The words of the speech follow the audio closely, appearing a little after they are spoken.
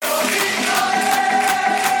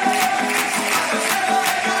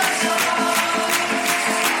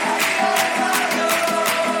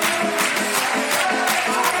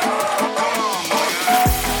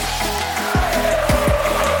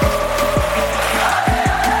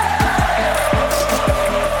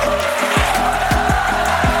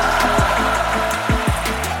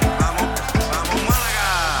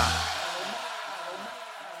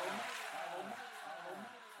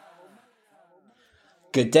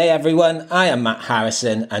Good day, everyone. I am Matt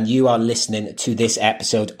Harrison, and you are listening to this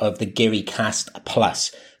episode of the Geary Cast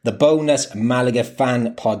Plus, the bonus Malaga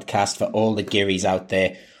fan podcast for all the Gearys out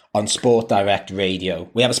there on Sport Direct Radio.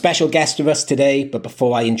 We have a special guest with us today, but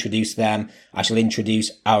before I introduce them, I shall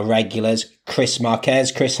introduce our regulars, Chris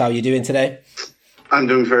Marquez. Chris, how are you doing today? I'm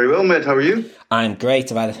doing very well, Matt. How are you? I'm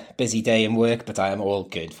great. I've had a busy day in work, but I am all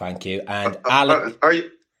good, thank you. And Alex,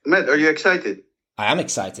 Matt, are you excited? I am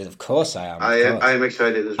excited, of course I am. I am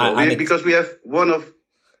excited as well, because we have one of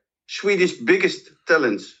Swedish biggest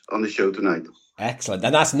talents on the show tonight. Excellent.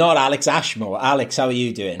 And that's not Alex Ashmore. Alex, how are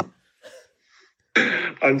you doing?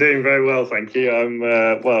 I'm doing very well, thank you.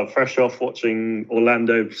 I'm fresh off watching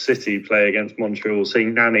Orlando City play against Montreal,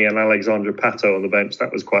 seeing Nani and Alexandra Pato on the bench.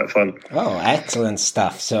 That was quite fun. Oh, excellent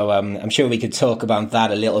stuff. So I'm sure we could talk about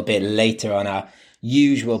that a little bit later on our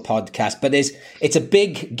usual podcast. But it's a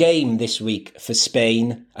big game this week for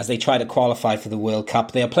Spain as they try to qualify for the World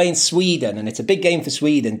Cup. They are playing Sweden, and it's a big game for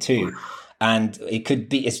Sweden too. And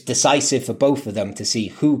it's decisive for both of them to see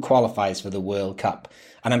who qualifies for the World Cup.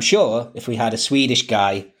 And I'm sure if we had a Swedish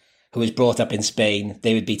guy who was brought up in Spain,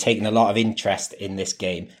 they would be taking a lot of interest in this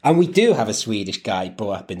game. And we do have a Swedish guy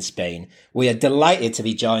brought up in Spain. We are delighted to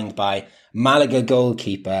be joined by Malaga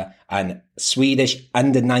goalkeeper and Swedish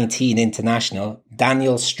under-19 international,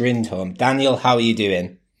 Daniel Strindholm. Daniel, how are you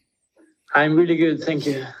doing? I'm really good, thank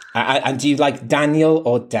you. And do you like Daniel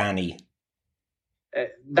or Danny?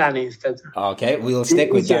 Danny instead. Okay, we'll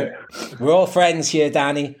stick with Danny. We're all friends here,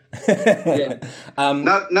 Danny. Yeah. Now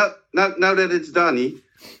that it's Danny,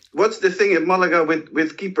 what's the thing at Malaga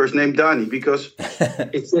with keepers named Danny? Because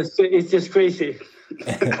it's just crazy.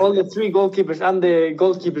 All the three goalkeepers and the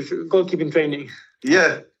goalkeeping training.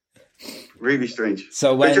 Yeah, really strange.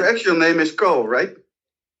 But your actual name is Carl, right?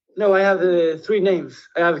 No, I have three names.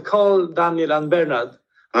 I have Carl, Daniel, and Bernard.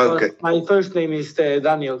 Okay. But my first name is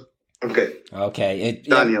Daniel. Okay.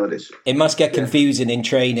 Daniel it is. It must get confusing in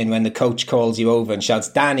training when the coach calls you over and shouts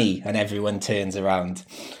Danny and everyone turns around.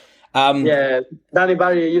 Danny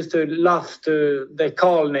Barry used to laugh to the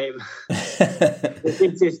Carl name.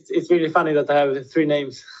 It's really funny that I have three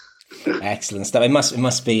names. Excellent stuff. It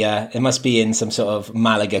must be in some sort of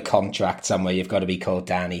Malaga contract somewhere. You've got to be called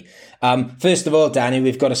Danny. First of all, Danny,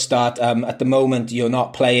 we've got to start. At the moment, you're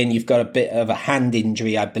not playing. You've got a bit of a hand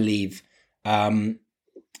injury, I believe.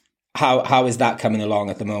 How is that coming along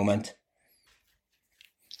at the moment?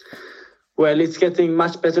 Well, it's getting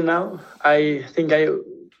much better now. I think I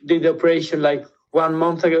did the operation like 1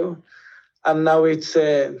 month ago, and now it's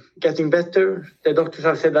getting better. The doctors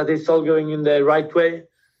have said that it's all going in the right way,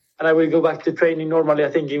 and I will go back to training normally, I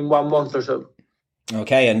think, in 1 month or so.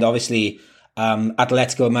 Okay, and obviously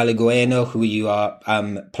Atletico Malagueno, who you are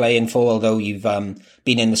playing for, although you've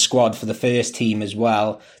been in the squad for the first team as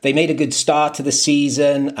well. They made a good start to the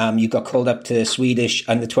season. You got called up to Swedish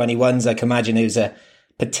under-21s. I can imagine it was a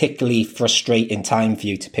particularly frustrating time for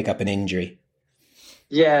you to pick up an injury.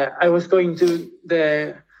 Yeah, I was going to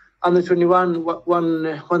the under-21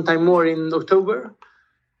 one time more in October.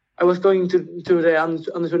 I was going to the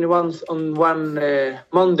under-21s on one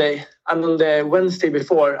Monday, and on the Wednesday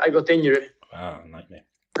before, I got injury. Wow, nightmare.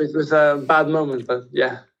 It was a bad moment, but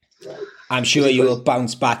yeah. I'm sure you will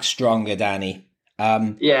bounce back stronger, Danny.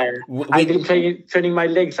 I've been training my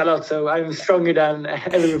legs a lot, so I'm stronger than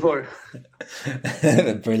ever before.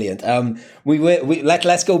 Brilliant.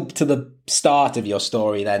 Let's go to the start of your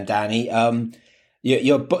story then, Danny.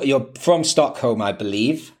 You're from Stockholm, I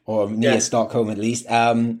believe, or near Stockholm at least.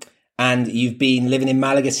 And you've been living in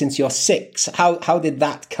Malaga since you're 6. How did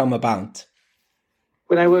that come about?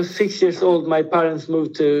 When I was 6 years old, my parents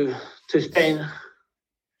moved to Spain,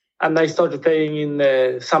 and I started playing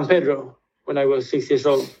in San Pedro when I was 6 years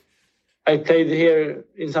old. I played here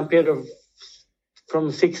in San Pedro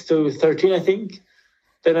from 6 to 13, I think.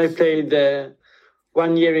 Then I played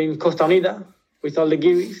 1 year in Costa Unida with all the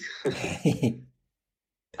Gearys.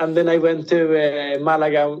 And then I went to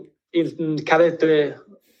Malaga in Cadete,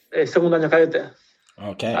 segundo año Cadete.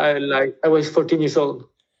 Okay. I was 14 years old,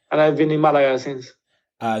 and I've been in Malaga since.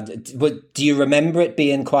 Do you remember it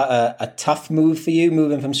being quite a tough move for you,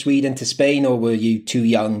 moving from Sweden to Spain, or were you too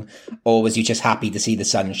young, or was you just happy to see the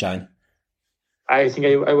sunshine? I think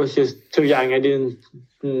I was just too young. I didn't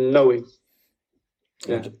know it.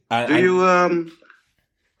 Yeah.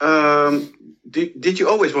 Did you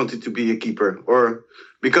always wanted to be a keeper, or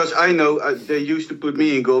because I know they used to put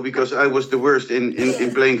me in goal because I was the worst in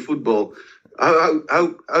playing football.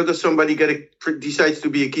 How does somebody decides to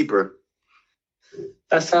be a keeper?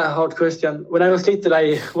 That's a hard question. When I was little,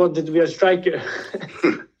 I wanted to be a striker.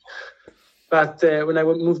 But when I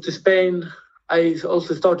moved to Spain, I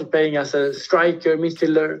also started playing as a striker,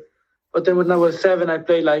 midfielder. But then when I was 7, I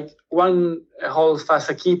played like one half as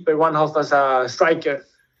a keeper, one half as a striker.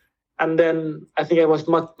 And then I think I was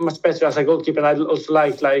much better as a goalkeeper. And I also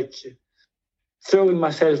liked like throwing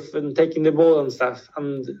myself and taking the ball and stuff.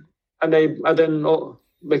 And I then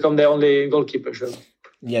become the only goalkeeper. So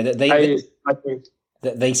yeah,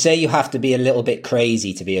 they say you have to be a little bit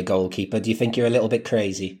crazy to be a goalkeeper. Do you think you're a little bit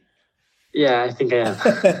crazy? Yeah, I think I am.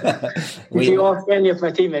 If you ask any of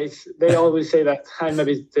my teammates, they always say that I'm a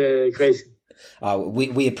bit crazy.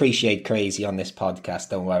 We appreciate crazy on this podcast,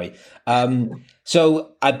 don't worry.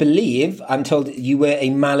 So I believe, I'm told you were a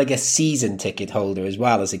Malaga season ticket holder as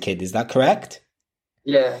well as a kid. Is that correct?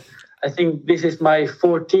 Yeah, I think this is my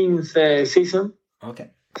 14th season. Okay.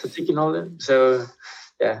 As a ticket holder. So,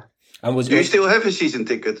 yeah. And do you still have a season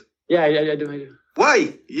ticket? Yeah, I do.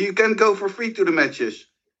 Why? You can go for free to the matches.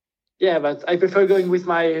 Yeah, but I prefer going with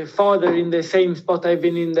my father in the same spot I've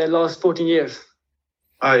been in the last 14 years.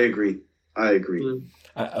 I agree.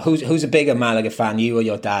 Who's a bigger Malaga fan, you or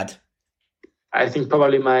your dad? I think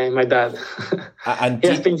probably my dad. And he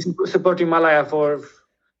has been supporting Malaga for,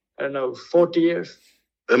 40 years.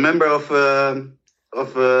 A member of the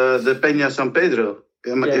Peña San Pedro,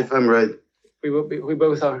 if I'm right. We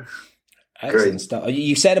both are. Excellent stuff.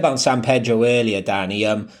 You said about San Pedro earlier, Danny.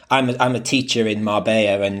 I'm a teacher in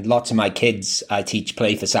Marbella, and lots of my kids I teach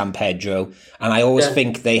play for San Pedro, and I always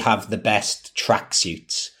think they have the best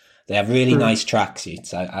tracksuits. They have really nice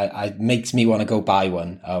tracksuits. I makes me want to go buy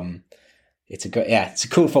one. It's a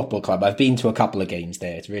cool football club. I've been to a couple of games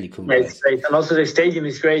there. It's really cool. It's great, and also the stadium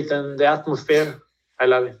is great, and the atmosphere. I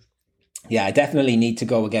love it. Yeah, I definitely need to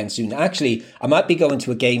go again soon. Actually, I might be going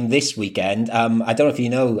to a game this weekend. I don't know if you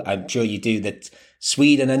know, I'm sure you do, that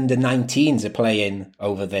Sweden under-19s are playing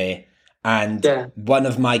over there. And one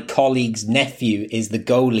of my colleagues' nephew is the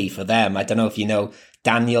goalie for them. I don't know if you know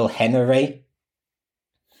Daniel Henry.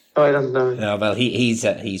 Oh, I don't know. No, well, he's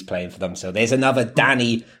playing for them. So there's another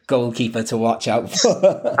Danny goalkeeper to watch out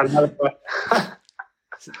for.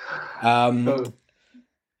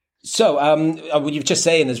 So, you're just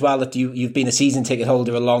saying as well that you've been a season ticket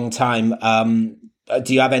holder a long time.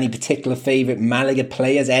 Do you have any particular favourite Malaga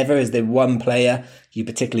players ever? Is there one player you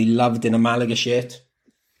particularly loved in a Malaga shirt?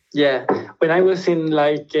 Yeah, when I was in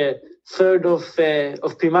third of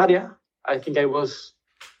primaria, I think I was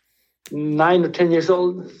 9 or 10 years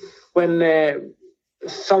old, when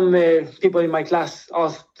some people in my class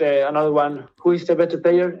asked another one, who is the better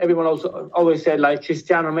player? Everyone always said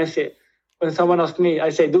Cristiano Messi. When someone asks me, I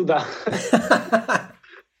say Duda.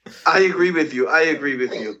 I agree with you.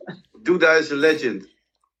 Duda is a legend.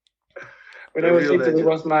 When I was little, he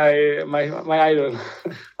was my idol.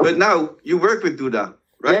 But now you work with Duda,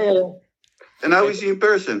 right? Yeah. And how is he in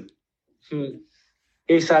person?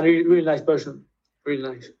 He's a really nice person. Really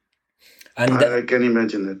nice. And I can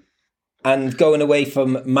imagine that. And going away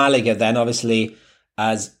from Malaga then, obviously,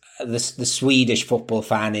 as the Swedish football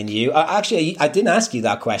fan in you. Actually, I didn't ask you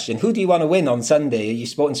that question. Who do you want to win on Sunday? Are you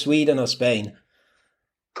supporting Sweden or Spain?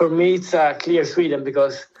 For me, it's a clear Sweden,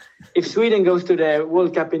 because if Sweden goes to the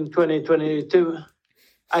World Cup in 2022,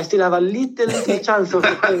 I still have a little chance of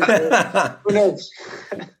who knows?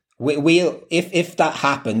 We'll if that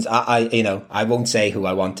happens, I won't say who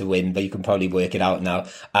I want to win, but you can probably work it out now.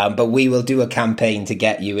 But we will do a campaign to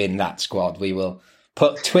get you in that squad. We will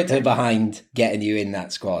put Twitter behind getting you in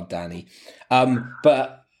that squad, Danny.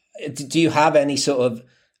 But do you have any sort of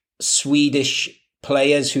Swedish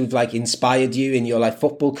players who've inspired you in your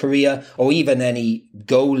football career, or even any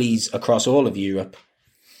goalies across all of Europe?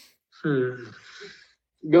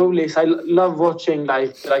 Goalies, I love watching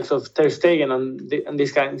likes of Ter Stegen and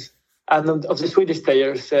these kinds. And of the Swedish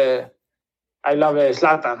players, I love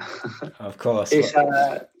Zlatan. Of course, he's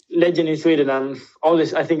a legend in Sweden, and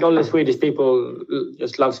I think all the Swedish people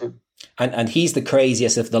just loves him. And he's the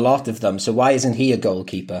craziest of the lot of them. So why isn't he a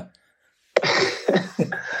goalkeeper?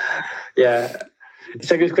 Yeah. It's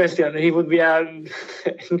a good question. He would be an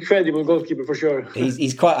incredible goalkeeper for sure.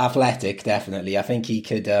 He's quite athletic, definitely. I think he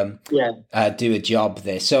could do a job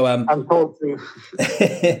there. So I'm told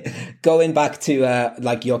to. Going back to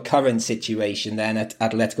your current situation then at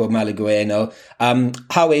Atletico Malagueño,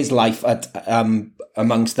 how is life at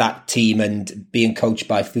amongst that team and being coached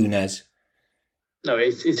by Funes? No,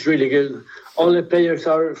 it's really good. All the players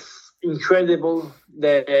are incredible.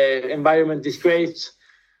 The environment is great.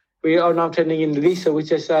 We are now training in Luisa,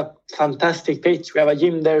 which is a fantastic pitch. We have a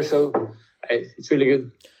gym there, so it's really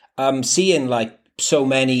good. Seeing so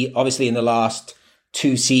many, obviously in the last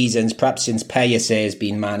 2 seasons, perhaps since Pellicer has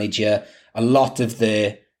been manager, a lot of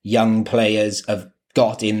the young players have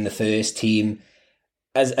got in the first team.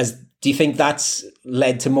 Has Do you think that's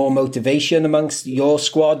led to more motivation amongst your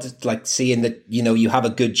squad? Like seeing that, you have a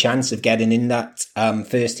good chance of getting in that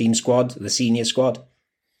first team squad, the senior squad?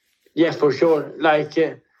 Yeah, for sure. Like,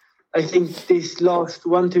 I think these last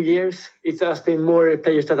 1-2 years, it has been more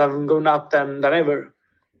players that have gone up than ever.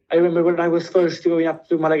 I remember when I was first going up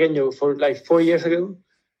to Malagueño for like 4 years ago,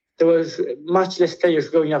 there was much less players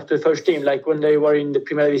going up to the first team, like when they were in the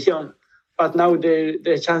Primera División. But now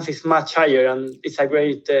the chance is much higher, and it's a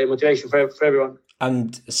great motivation for everyone.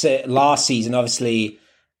 And so last season, obviously,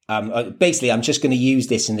 basically, I'm just going to use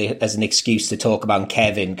this as an excuse to talk about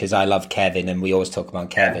Kevin, because I love Kevin and we always talk about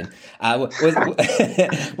Kevin.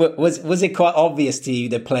 Was it quite obvious to you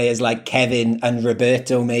that players like Kevin and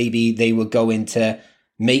Roberto, maybe they were going to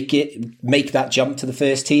make that jump to the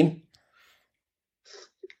first team?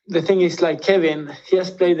 The thing is, like Kevin, he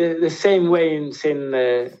has played the same way since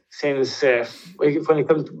when he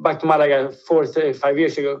comes back to Malaga 4-5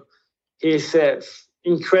 years ago. He's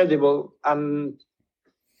incredible, and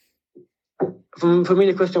for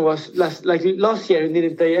me the question was last year he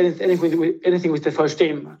didn't play anything with the first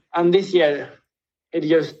team, and this year he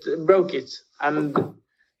just broke it. And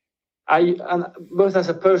both as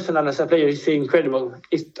a person and as a player, he's incredible.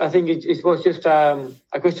 I think it was just a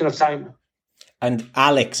question of time. And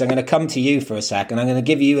Alex, I'm going to come to you for a second. I'm going to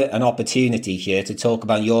give you an opportunity here to talk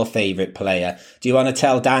about your favourite player. Do you want to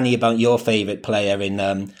tell Danny about your favourite player in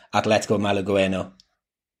Atletico Malagueño?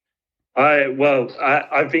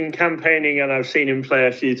 I've been campaigning and I've seen him play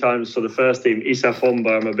a few times for the first team. Issa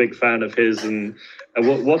Fomba, I'm a big fan of his, and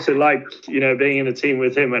what's it like, being in a team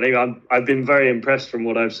with him? I think I've been very impressed from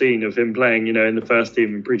what I've seen of him playing, in the first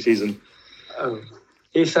team in pre-season. Oh,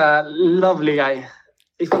 he's a lovely guy.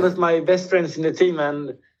 He's one of my best friends in the team,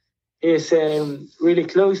 and he's really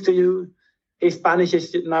close to you. His Spanish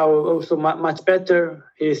is now also much better.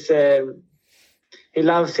 He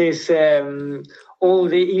loves his all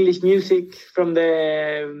the English music from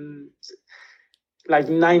the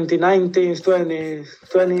 1990s,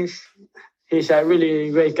 20s. He's a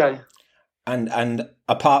really great guy. And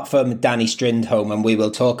apart from Danny Strindholm, and we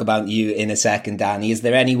will talk about you in a second, Danny, is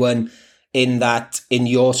there anyone in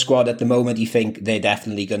your squad at the moment you think they're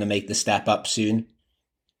definitely going to make the step up soon?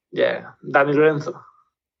 Yeah, Dani Lorenzo.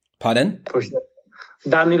 Pardon? For sure.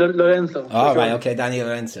 Dani Lorenzo. Oh, right, okay, Dani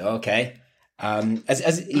Lorenzo, okay.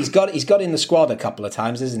 As he's got in the squad a couple of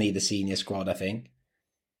times, isn't he? The senior squad, I think,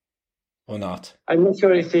 or not? I'm not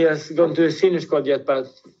sure if he has gone to the senior squad yet, but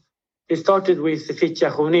he started with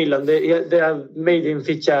Ficha Juvenil, and they have made him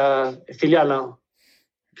Ficha Filial now,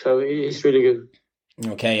 so he's really good.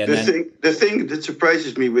 Okay, and the thing that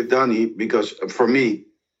surprises me with Dani, because for me,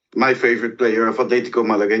 my favorite player of Atletico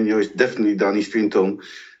Malagueño is definitely Dani Strindholm,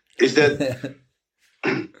 is that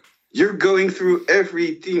you're going through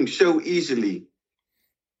every team so easily.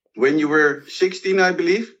 When you were 16, I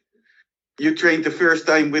believe, you trained the first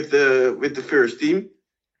time with the first team.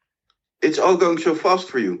 It's all going so fast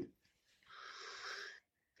for you.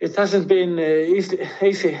 It hasn't been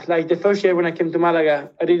easy. Like the first year when I came to Malaga,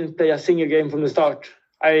 I didn't play a single game from the start.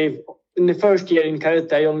 In the first year in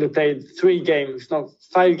Cadete, I only played 5 games,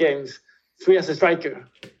 3 as a striker.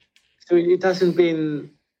 So it hasn't been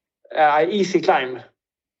an easy climb.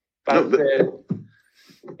 But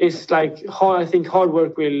it's like hard. I think hard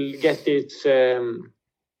work will get its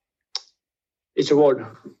reward.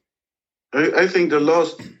 I think the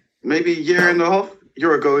last maybe year and a half,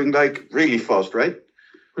 you're going like really fast, right?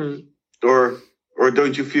 Or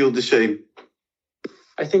don't you feel the same?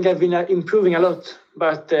 I think I've been improving a lot,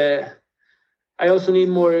 but I also need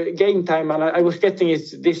more game time, and I was getting it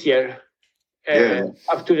this year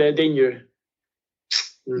up to the danger.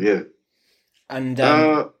 Yeah. And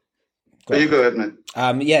you go ahead, man.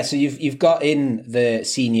 So you've got in the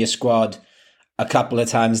senior squad a couple of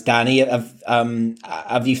times, Danny.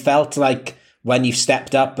 Have you felt like when you've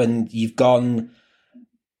stepped up and you've gone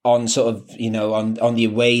on sort of, on the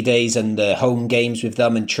away days and the home games with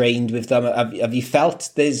them and trained with them, have you felt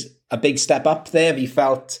there's a big step up there? Have you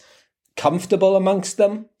felt comfortable amongst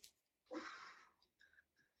them?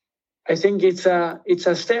 I think it's a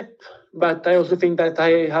step, but I also think that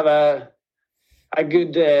I have a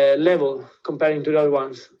good level comparing to the other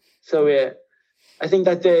ones. So I think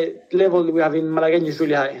that the level we have in Malagueño is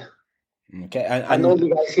really high. Okay, and all the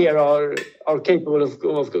guys here are capable of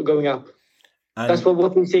going up. That's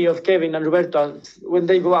what we see of Kevin and Roberto. When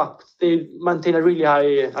they go up, they maintain a really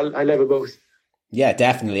high level both. Yeah,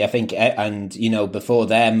 definitely. I think, and before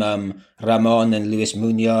them, Ramon and Luis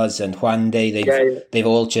Munoz and Juan de, they've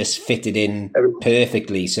all just fitted in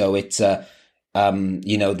perfectly. So it's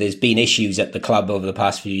there's been issues at the club over the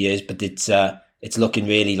past few years, but it's looking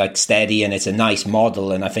really like steady, and it's a nice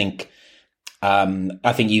model. And I think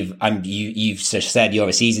I think you've said you're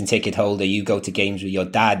a season ticket holder. You go to games with your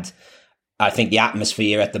dad. I think the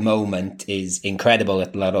atmosphere at the moment is incredible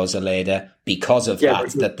at La Rosaleda because of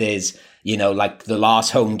that there's, like the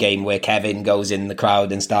last home game where Kevin goes in the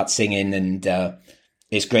crowd and starts singing, and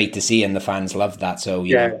it's great to see, and the fans love that. So,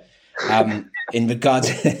 you know, in regards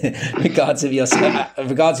of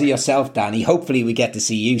yourself, Danny, hopefully we get to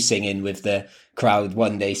see you singing with the crowd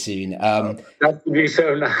one day soon. That would be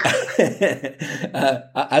so nice.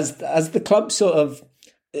 As the club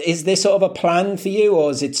is there sort of a plan for you, or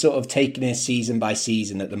is it sort of taking it season by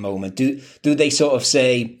season at the moment? Do they sort of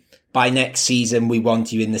say by next season we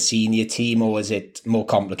want you in the senior team, or is it more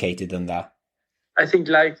complicated than that? I think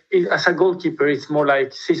as a goalkeeper, it's more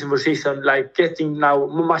like season for season, like getting now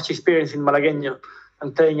much experience in Malagueño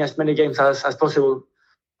and playing as many games as possible.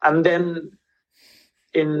 And then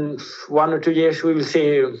in 1 or 2 years, we will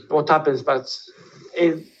see what happens. But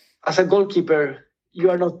as a goalkeeper, you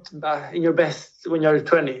are not in your best when you're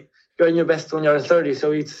 20. You're in your best when you're 30,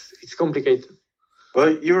 so it's complicated.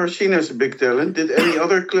 Well, you are seen as a big talent. Did any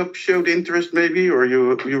other club show the interest maybe, or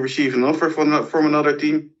you received an offer from another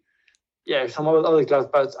team? Yeah, some other clubs,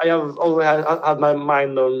 but I have always had my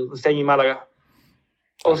mind on staying in Malaga.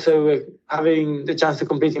 Also, having the chance to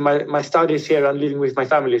complete my studies here and living with my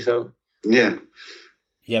family, so... Yeah.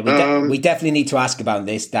 Yeah, we definitely need to ask about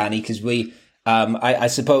this, Danny, because I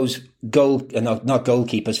suppose not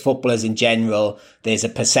goalkeepers, footballers in general, there's a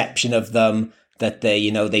perception of them that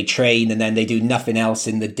they train and then they do nothing else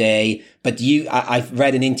in the day. But I've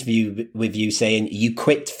read an interview with you saying you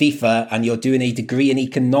quit FIFA and you're doing a degree in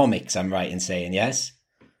economics. I'm right in saying, yes?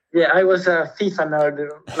 Yeah, I was a FIFA nerd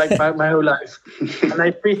like my whole life, and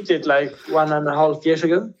I quit it like 1.5 years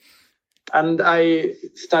ago. And I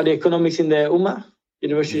study economics in the UMA,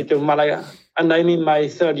 University of Malaga, and I'm in my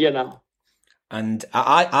 3rd year now. And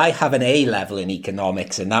I have an A level in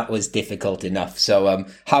economics, and that was difficult enough. So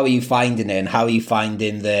how are you finding it, and how are you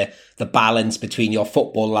finding the balance between your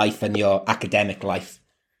football life and your academic life?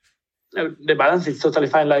 The balance is totally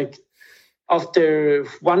fine. Like after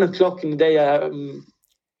 1 o'clock in the day, I'm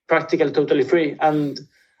practically totally free. And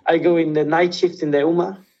I go in the night shift in the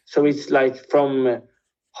UMA. So it's like from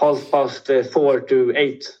 4:30 to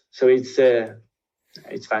 8. So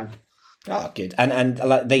it's fine. Oh, good. And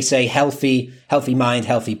like they say, healthy mind,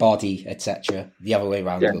 healthy body, etc. The other way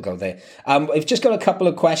around, we'll go there. We've just got a couple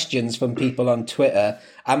of questions from people on Twitter.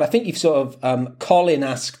 I think you've sort of, Colin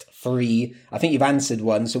asked 3. I think you've answered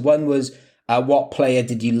one. So one was, what player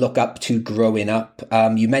did you look up to growing up?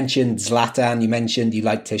 You mentioned Zlatan, you mentioned you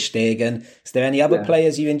liked Ter Stegen. Is there any other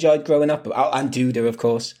players you enjoyed growing up? Oh, and Duda, of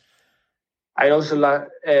course. I also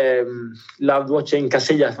loved watching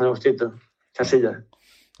Casillas when I was little. Casillas.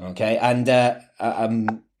 Okay, and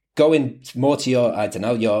going more to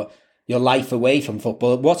your life away from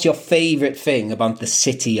football, what's your favourite thing about the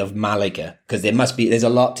city of Malaga? Because there's a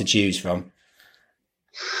lot to choose from.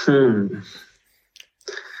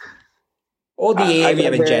 Or the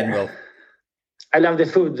area in general. I love the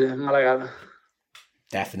food in Malaga.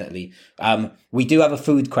 Definitely. We do have a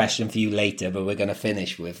food question for you later, but we're going to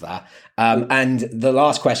finish with that. And the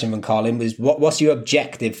last question from Colin was, what's your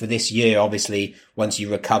objective for this year, obviously, once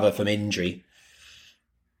you recover from injury?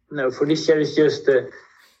 No, for this year, it's just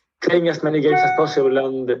playing as many games as possible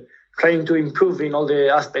and trying to improve in all the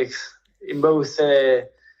aspects, in both the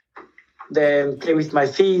play with my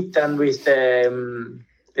feet and with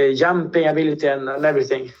the jumping ability and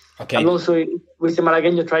everything. Okay. And also with the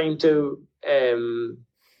Malagueño trying to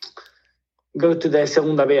go to the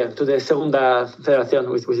Segunda B, to the Segunda Federación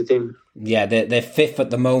with the team. Yeah, they're 5th at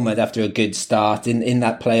the moment after a good start in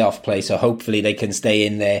that playoff play, so hopefully they can stay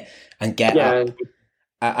in there and get up.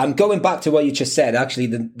 I'm going back to what you just said. Actually,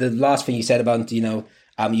 the last thing you said about,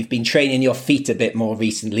 you've been training your feet a bit more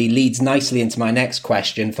recently leads nicely into my next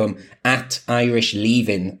question from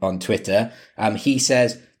 @IrishLeaving on Twitter. He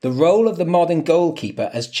says, the role of the modern goalkeeper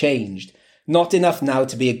has changed. Not enough now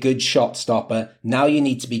to be a good shot stopper. Now you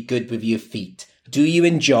need to be good with your feet. Do you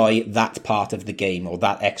enjoy that part of the game or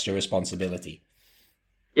that extra responsibility?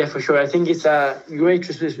 Yeah, for sure. I think it's a great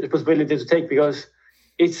responsibility to take because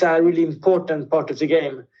it's a really important part of the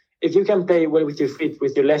game. If you can play well with your feet,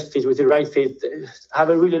 with your left feet, with your right feet, have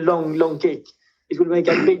a really long kick, it will make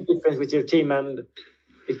a big difference with your team and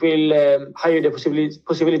it will higher the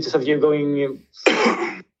possibilities of you going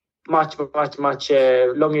much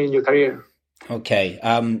longer in your career. Okay,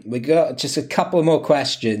 we got just a couple more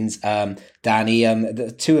questions, Danny.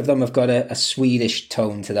 The 2 of them have got a Swedish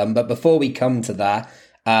tone to them, but before we come to that,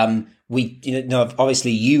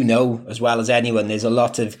 Obviously, as well as anyone, there's a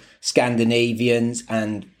lot of Scandinavians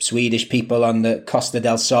and Swedish people on the Costa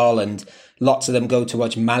del Sol, and lots of them go to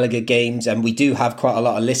watch Malaga games. And we do have quite a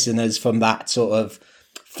lot of listeners from that sort of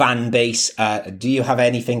fan base. Do you have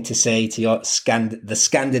anything to say to your the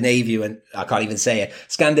Scandinavian, I can't even say it,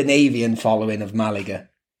 Scandinavian following of Malaga?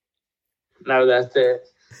 Now that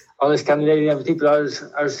all the Scandinavian people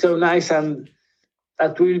are so nice, and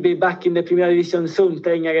that we'll be back in the Premier Division soon,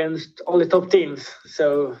 playing against all the top teams.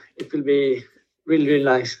 So it will be really, really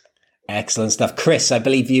nice. Excellent stuff. Chris, I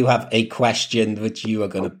believe you have a question which you are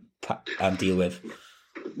going to deal with.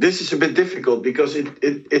 This is a bit difficult because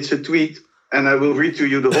it's a tweet, and I will read to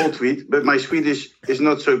you the whole tweet, but my Swedish is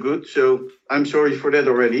not so good, so I'm sorry for that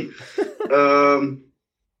already.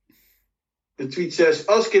 The tweet says,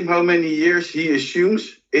 ask him how many years he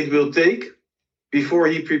assumes it will take before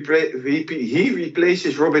he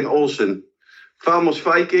replaces Robin Olsen. Famous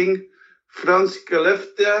Viking, Frans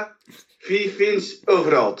Skellefteå, wie finns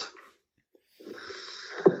overalt?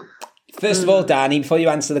 First of all, Danny, before you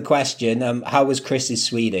answer the question, how was Chris's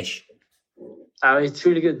Swedish? It's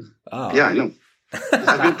really good. Oh. Yeah, I know.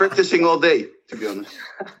 I've been practicing all day, to be honest.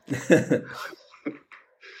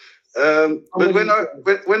 But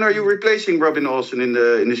when are you replacing Robin Olsen in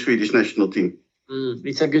the Swedish national team?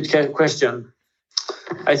 It's a good question.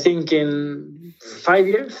 I think in 5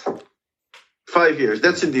 years. 5 years,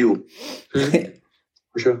 that's a deal.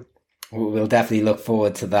 For sure. We'll definitely look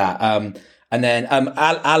forward to that. And then,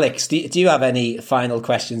 Alex, do you have any final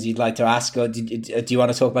questions you'd like to ask, or do you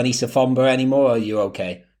want to talk about Issa Fomba anymore, or are you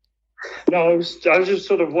okay? No, I was just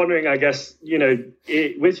sort of wondering, I guess,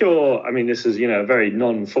 with your, I mean, this is, a very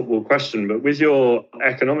non-football question, but with your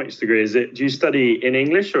economics degree, do you study in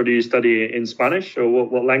English or do you study in Spanish, or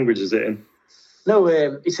what language is it in? No,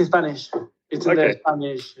 it's in Spanish. It's in the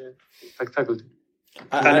Spanish faculty.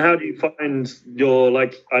 And how do you find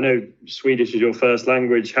I know Swedish is your first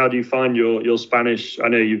language. How do you find your Spanish? I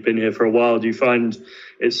know you've been here for a while. Do you find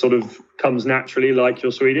it sort of comes naturally like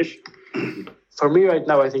your Swedish? For me right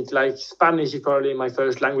now, I think Spanish is probably my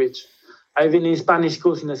first language. I've been in Spanish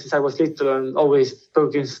school since I was little and always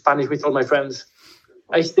spoken Spanish with all my friends.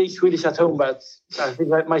 I speak Swedish at home, but I think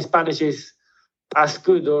that my Spanish is as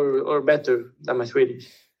good or better than my Swedish.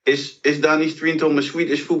 Is Dani Strindholm a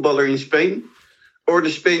Swedish footballer in Spain? Or the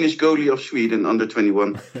Spanish goalie of Sweden under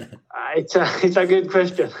 21? It's a good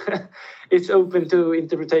question. It's open to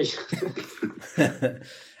interpretation.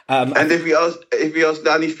 And if we ask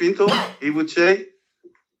Dani Strindholm, he would say?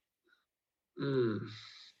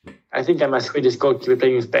 I think I'm a Swedish goalkeeper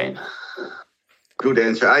playing in Spain. Good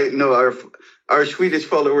answer. I know our Swedish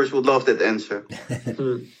followers would love that answer.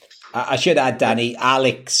 I should add, Danny,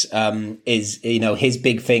 Alex is, his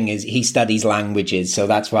big thing is he studies languages. So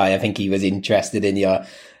that's why I think he was interested in your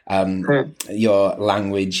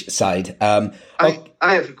language side. I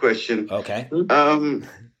have a question. Okay.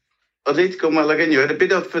 Atletico Malagueño had a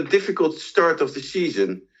bit of a difficult start of the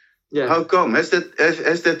season. Yeah. How come? Has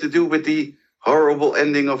that to do with the horrible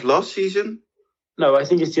ending of last season? No, I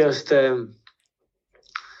think it's just a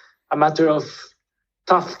matter of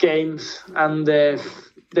tough games and the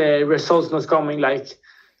results not coming.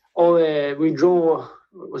 We draw.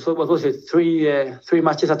 What was it? Three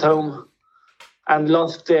matches at home, and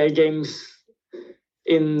lost games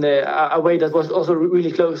in a way that was also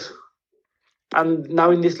really close. And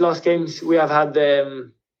now in these last games, we have had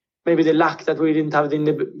maybe the luck that we didn't have in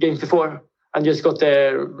the games before, and just got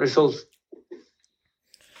the results.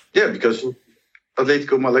 Yeah, because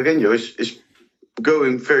Atletico Malagueño is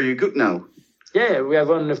going very good now. Yeah, we have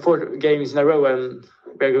won 4 games in a row, and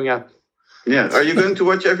we're going up. Yeah, are you going to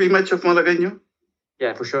watch every match of Malagueño?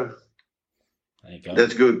 Yeah, for sure. There you go.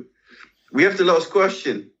 That's good. We have the last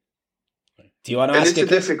question. Do you want to ask it? And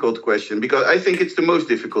it's a difficult question, because I think it's the most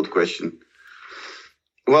difficult question.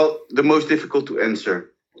 Well, the most difficult to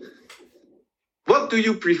answer. What do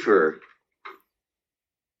you prefer?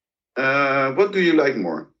 What do you like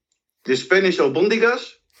more? The Spanish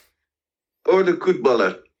albondigas or the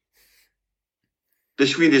kutballer? The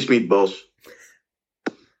Swedish meatballs?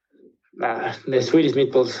 The Swedish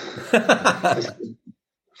meatballs.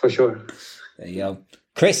 For sure. There you go.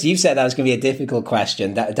 Chris, you said that was going to be a difficult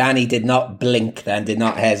question. Danny did not blink then, did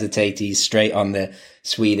not hesitate. He's straight on the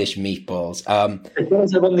Swedish meatballs. The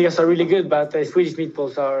Spanish albondigas are really good, but the Swedish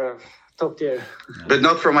meatballs are top tier. But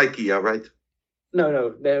not from IKEA, right?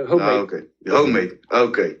 No, they're homemade. Oh, okay. Homemade,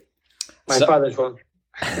 okay. My father's one.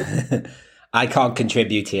 I can't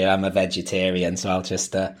contribute here. I'm a vegetarian, so I'll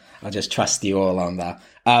just trust you all on that.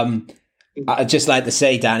 I'd just like to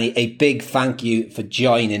say, Danny, a big thank you for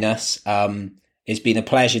joining us. It's been a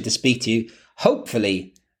pleasure to speak to you.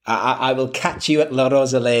 hopefully I will catch you at La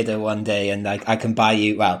Rosaleda one day, and I can buy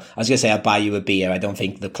you. Well, I was going to say I'll buy you a beer. I don't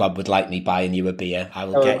think the club would like me buying you a beer. I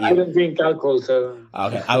will get you. I don't drink alcohol, so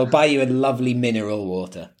okay. I will buy you a lovely mineral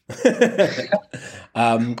water.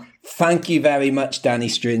 Thank you very much, Danny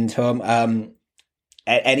Strindholm.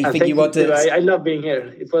 Anything you want to? I love being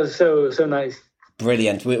here. It was so nice.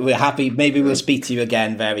 Brilliant. We're happy. Maybe we'll speak to you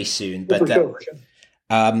again very soon. But sure.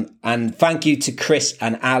 and thank you to Chris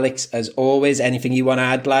and Alex as always. Anything you want to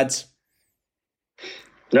add, lads?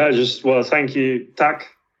 No, thank you, Tak,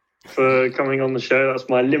 for coming on the show. That's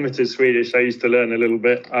my limited Swedish. I used to learn a little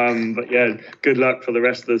bit. But yeah, good luck for the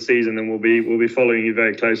rest of the season, and we'll be following you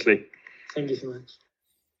very closely. Thank you so much.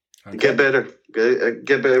 Okay. Get better.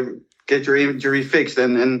 Get better. Get your injury fixed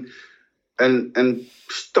and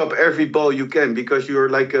stop every ball you can, because you're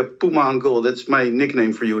like a Puma on goal. That's my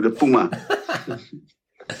nickname for you, the Puma.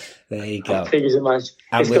 There you go. Thank you so much.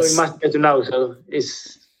 And it's going much better now, so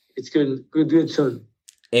it's good soon.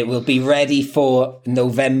 It will be ready for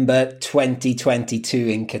November 2022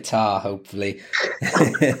 in Qatar, hopefully.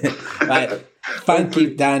 Right. Thank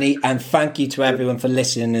you, Danny, and thank you to everyone for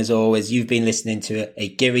listening. As always, you've been listening to a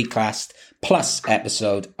Geary Class Plus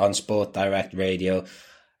episode on Sport Direct Radio.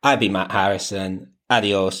 I've been Matt Harrison.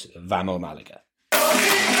 Adios, Vamo Malaga.